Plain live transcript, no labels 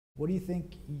What do you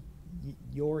think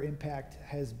your impact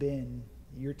has been,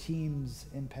 your team's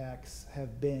impacts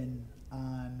have been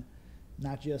on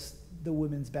not just the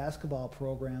women's basketball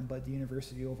program, but the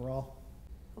university overall?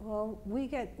 Well, we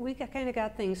kind of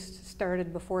got things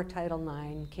started before Title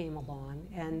IX came along,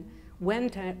 and when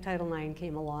Title IX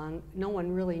came along, no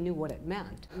one really knew what it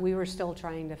meant. We were still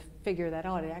trying to figure that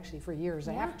out, actually for years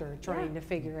after trying to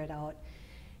figure it out.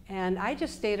 And I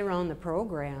just stayed around the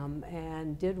program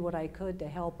and did what I could to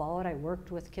help out. I worked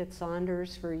with Kit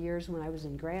Saunders for years when I was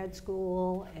in grad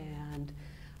school, and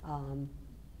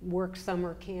worked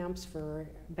summer camps for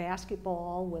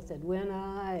basketball with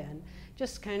Edwina, and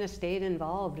just kind of stayed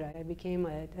involved. I became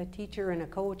a teacher and a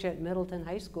coach at Middleton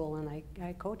High School, and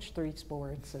I coached 3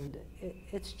 sports, and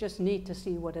it's just neat to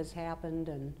see what has happened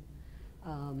and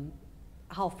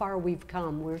how far we've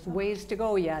come. There's ways to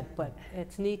go yet, but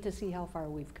it's neat to see how far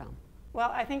we've come. Well,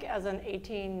 I think as an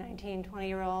 18, 19,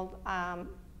 20-year-old,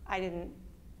 I didn't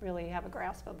really have a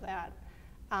grasp of that.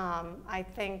 I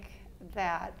think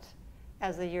that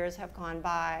as the years have gone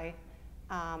by,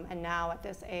 and now at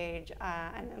this age,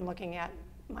 and looking at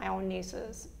my own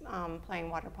nieces playing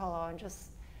water polo and just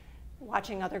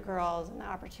watching other girls and the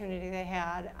opportunity they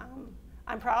had,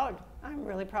 I'm proud. I'm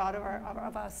really proud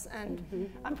of us, and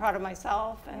I'm proud of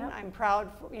myself, and I'm proud,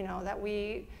 that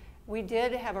we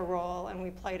did have a role and we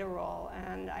played a role,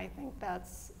 and I think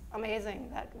that's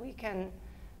amazing that we can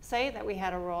say that we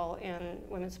had a role in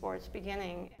women's sports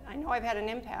beginning. I know I've had an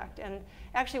impact, and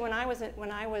actually when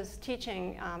I was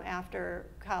teaching after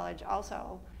college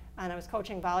also, and I was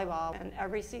coaching volleyball, and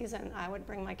every season I would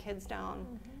bring my kids down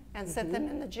and sit them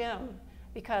in the gym,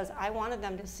 because I wanted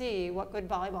them to see what good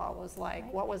volleyball was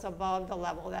like, what was above the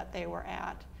level that they were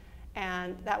at.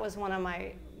 And that was one of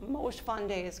my most fun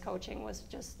days coaching, was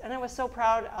just, and I was so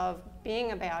proud of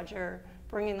being a Badger,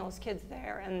 bringing those kids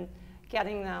there and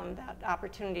getting them that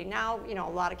opportunity. Now, a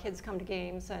lot of kids come to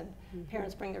games and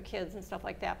parents bring their kids and stuff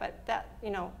like that, but that,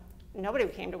 nobody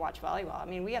came to watch volleyball. I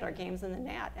mean, we had our games in the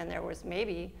net, and there was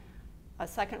maybe a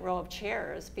second row of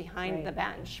chairs behind the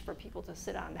bench for people to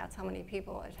sit on. That's how many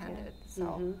people attended.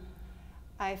 So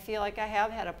I feel like I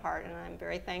have had a part, and I'm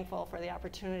very thankful for the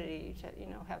opportunity to,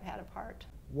 have had a part.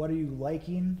 What are you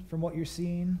liking from what you're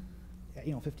seeing,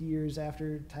 50 years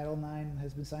after Title IX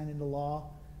has been signed into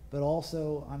law? But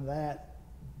also on that,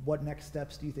 what next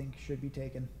steps do you think should be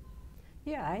taken?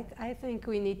 Yeah, I think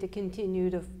we need to continue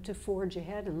to forge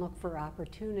ahead and look for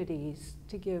opportunities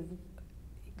to give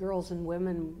girls and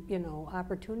women,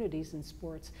 opportunities in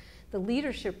sports. The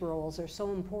leadership roles are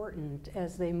so important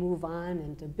as they move on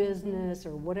into business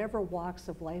or whatever walks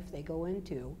of life they go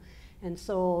into. And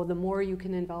so the more you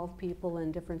can involve people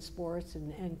in different sports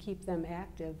and keep them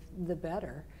active, the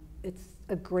better. It's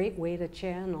a great way to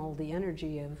channel the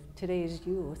energy of today's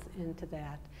youth into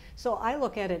that. So I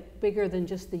look at it bigger than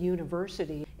just the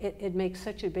university. It makes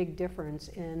such a big difference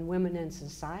in women in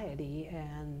society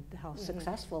and how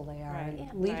successful they are in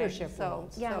leadership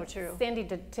roles. So true. Sandy,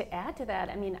 to add to that,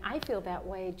 I mean, I feel that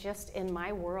way just in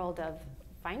my world of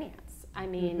finance. I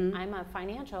mean, I'm a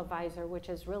financial advisor, which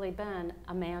has really been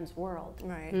a man's world.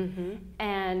 Right.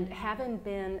 And having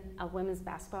been a women's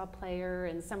basketball player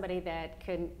and somebody that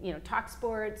can, talk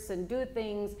sports and do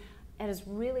things, it has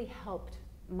really helped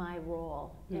my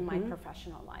role in my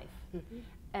professional life.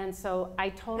 And so I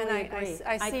totally agree.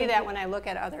 I see that when I look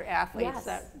at other athletes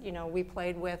that we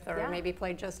played with or maybe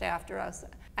played just after us.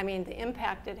 I mean, the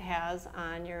impact it has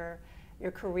on your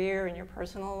career and your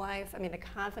personal life. I mean, the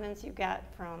confidence you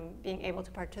get from being able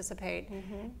to participate,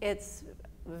 it's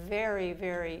very,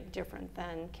 very different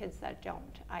than kids that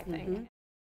don't, I think.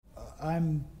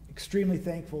 I'm extremely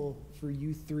thankful for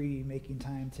you 3 making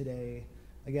time today.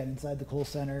 Again, inside the Cole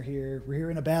Center here. We're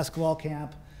here in a basketball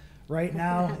camp right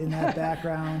now in that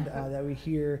background that we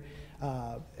hear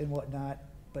and whatnot.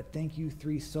 But thank you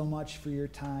 3 so much for your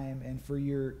time and for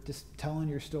just telling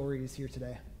your stories here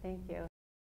today. Thank you.